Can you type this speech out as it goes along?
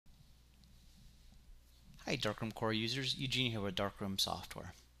Hi Darkroom Core users, Eugene here with Darkroom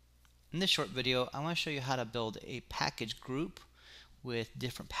Software. In this short video, I want to show you how to build a package group with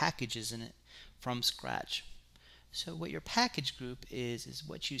different packages in it from scratch. So what your package group is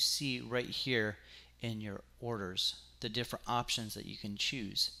what you see right here in your orders, the different options that you can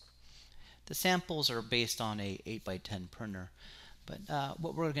choose. The samples are based on a 8x10 printer, but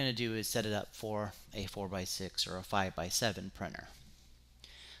what we're going to do is set it up for a 4x6 or a 5x7 printer.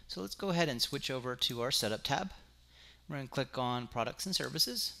 So let's go ahead and switch over to our Setup tab. We're going to click on Products and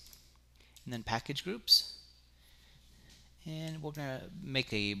Services, and then Package Groups. And we're going to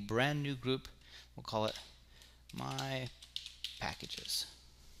make a brand new group. We'll call it My Packages.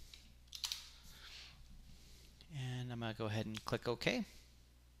 And I'm going to go ahead and click OK.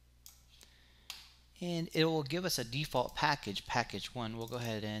 And it will give us a default package, package 1. We'll go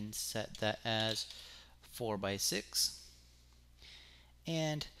ahead and set that as 4x6.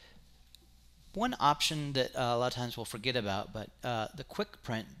 And one option that a lot of times we'll forget about, but the quick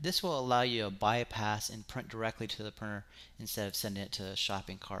print, this will allow you to bypass and print directly to the printer instead of sending it to a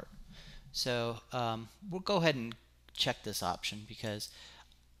shopping cart. So we'll go ahead and check this option, because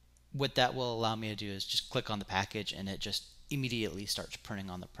what that will allow me to do is just click on the package and it just immediately starts printing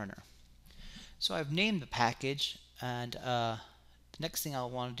on the printer. So I've named the package, and the next thing I'll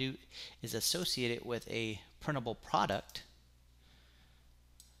want to do is associate it with a printable product.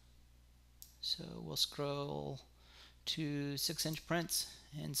 So we'll scroll to 6-inch prints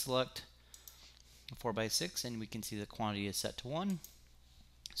and select 4x6, and we can see the quantity is set to 1.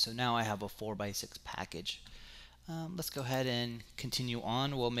 So now I have a 4x6 package. Let's go ahead and continue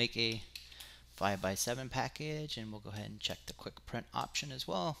on. We'll make a 5x7 package, and we'll go ahead and check the quick print option as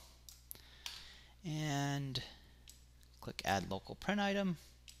well. And click Add Local Print Item.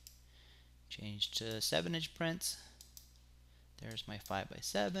 Change to 7-inch prints. There's my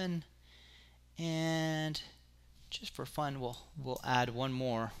 5x7. And just for fun, we'll add one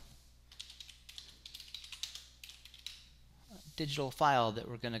more digital file that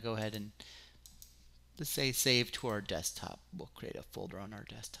we're going to go ahead and, let's say, save to our desktop. We'll create a folder on our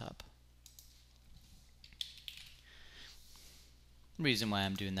desktop. The reason why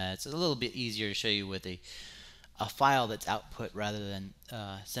I'm doing that, it's a little bit easier to show you with a file that's output rather than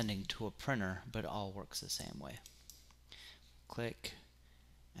sending to a printer, but it all works the same way. Click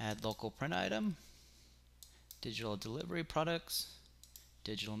Add Local Print Item, Digital Delivery Products,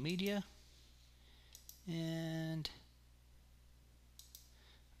 Digital Media, and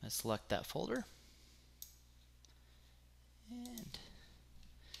I select that folder. And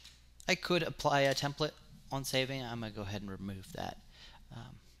I could apply a template on saving. I'm going to go ahead and remove that.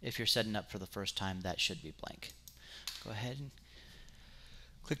 If you're setting up for the first time, that should be blank. Go ahead and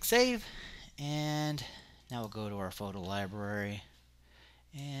click Save, and now we'll go to our photo library.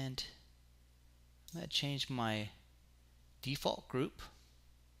 And I'm going to change my default group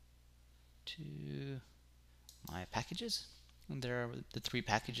to My Packages. And there are the 3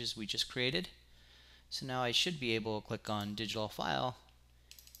 packages we just created. So now I should be able to click on Digital File,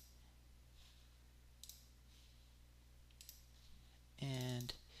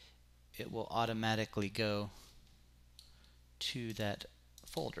 and it will automatically go to that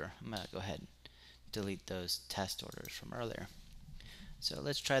folder. I'm going to go ahead and delete those test orders from earlier. So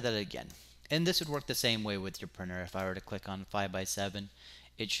let's try that again. And this would work the same way with your printer. If I were to click on 5x7,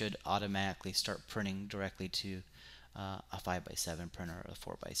 it should automatically start printing directly to a 5x7 printer or a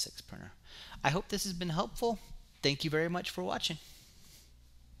 4x6 printer. I hope this has been helpful. Thank you very much for watching.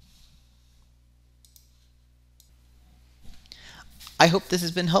 I hope this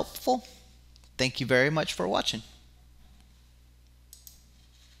has been helpful. Thank you very much for watching.